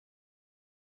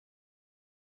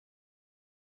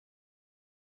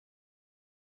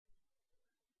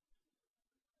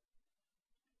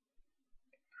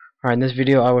Alright, in this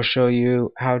video I will show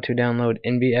you how to download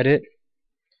MineCraft.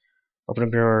 Open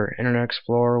up your Internet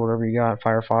Explorer, whatever you got,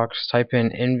 Firefox, type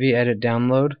in MineCraft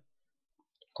download,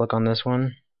 click on this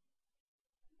one,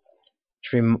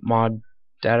 should be mod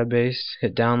database,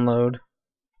 hit download,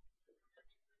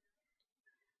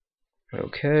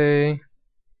 okay.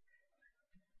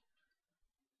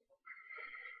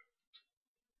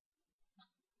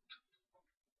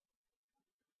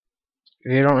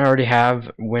 If you don't already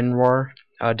have WinRAR,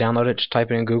 download it, just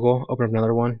type it in Google, open up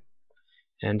another one,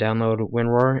 and download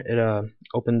WinRAR. It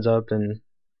opens up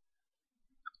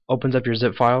your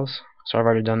zip files, so I've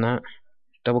already done that.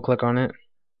 Double click on it.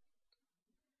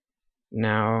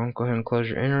 Now go ahead and close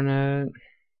your internet.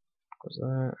 Close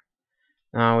that.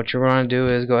 Now what you're going to do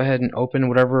is go ahead and open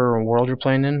whatever world you're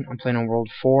playing in. I'm playing on World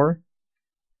 4.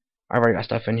 I've already got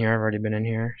stuff in here. I've already been in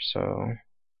here. So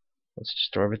let's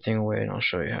just throw everything away and I'll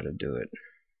show you how to do it.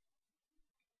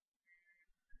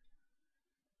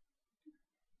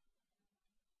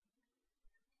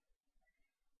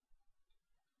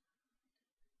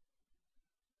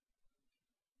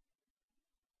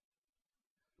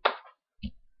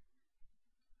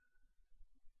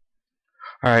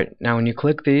 Alright, now when you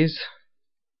click these,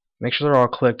 make sure they're all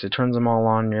clicked. It turns them all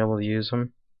on and you're able to use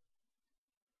them.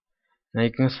 Now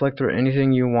you can select through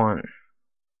anything you want.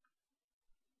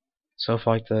 So if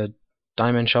like the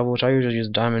diamond shovel, which I usually use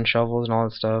diamond shovels and all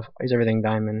that stuff, I use everything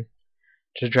diamond.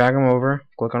 Just drag them over,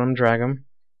 click on them, drag them.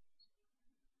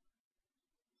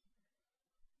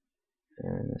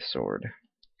 And the sword.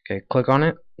 Okay, click on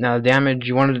it. Now the damage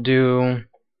you wanted to do,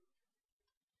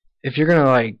 if you're gonna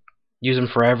like use them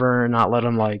forever and not let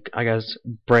them like I guess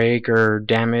break or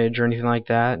damage or anything like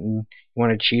that, and you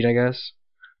want to cheat I guess,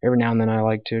 every now and then I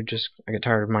like to, just I get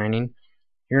tired of mining,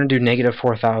 you're gonna do negative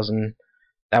 4,000.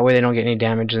 That way they don't get any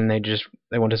damage and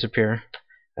they won't disappear.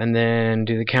 And then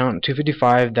do the count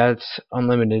 255. That's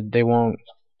unlimited. They won't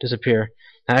disappear.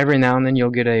 Now every now and then you'll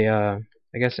get a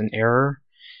I guess an error,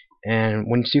 and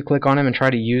once you click on them and try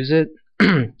to use it,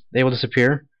 they will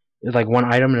disappear. It's like one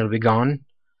item and it'll be gone.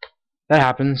 That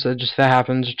happens.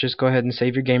 Just go ahead and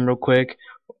save your game real quick.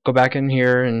 Go back in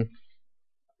here and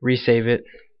resave it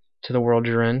to the world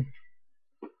you're in.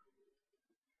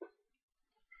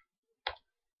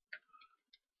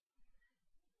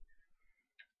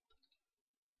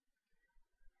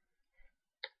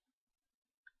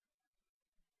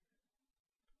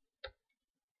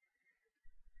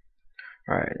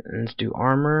 Alright, let's do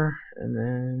armor, and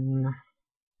then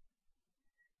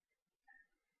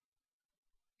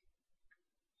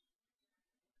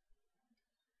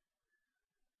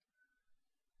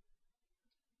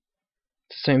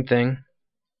it's the same thing.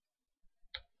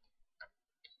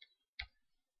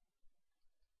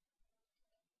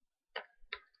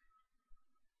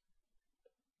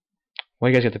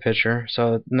 Well, you guys get the picture.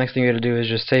 So the next thing you got to do is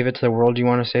just save it to the world you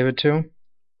want to save it to.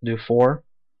 Do 4.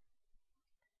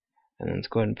 And then let's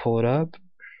go ahead and pull it up.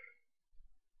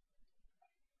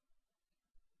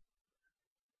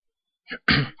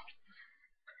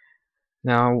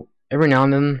 Now, every now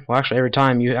and then, well actually every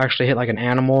time, you actually hit like an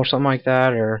animal or something like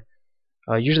that, or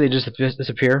usually they just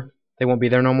disappear. They won't be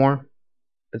there no more.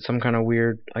 It's some kind of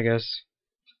weird, I guess,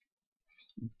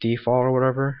 default or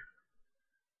whatever.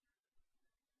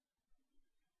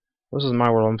 This is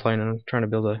my world I'm playing in. I'm trying to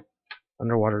build a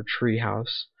underwater tree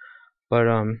house. But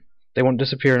they won't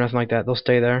disappear or nothing like that. They'll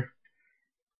stay there.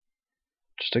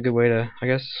 Just a good way to, I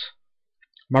guess.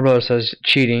 My brother says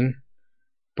cheating,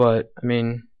 but I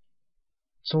mean,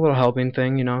 it's a little helping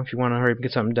thing, you know, if you want to hurry up and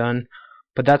get something done.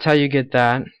 But that's how you get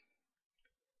that.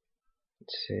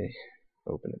 Let's see.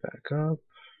 Open it back up.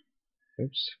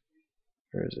 Oops.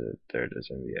 Where is it? There it is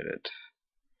in the edit.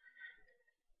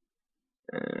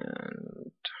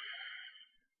 And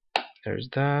there's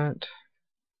that.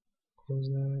 Close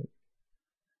that.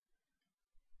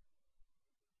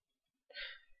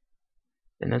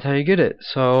 And that's how you get it.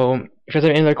 So if you guys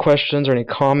have any other questions or any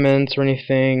comments or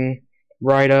anything,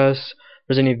 write us. If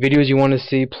there's any videos you want to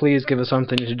see, please give us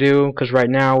something to do, because right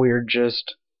now we are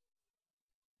just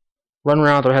running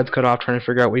around with our heads cut off trying to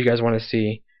figure out what you guys want to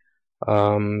see.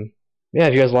 Yeah,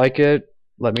 if you guys like it,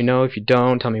 let me know. If you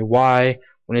don't, tell me why,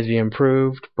 what needs to be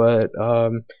improved. But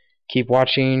keep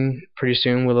watching. Pretty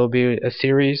soon will be a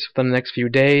series within the next few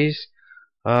days.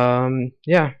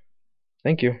 Yeah,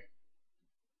 thank you.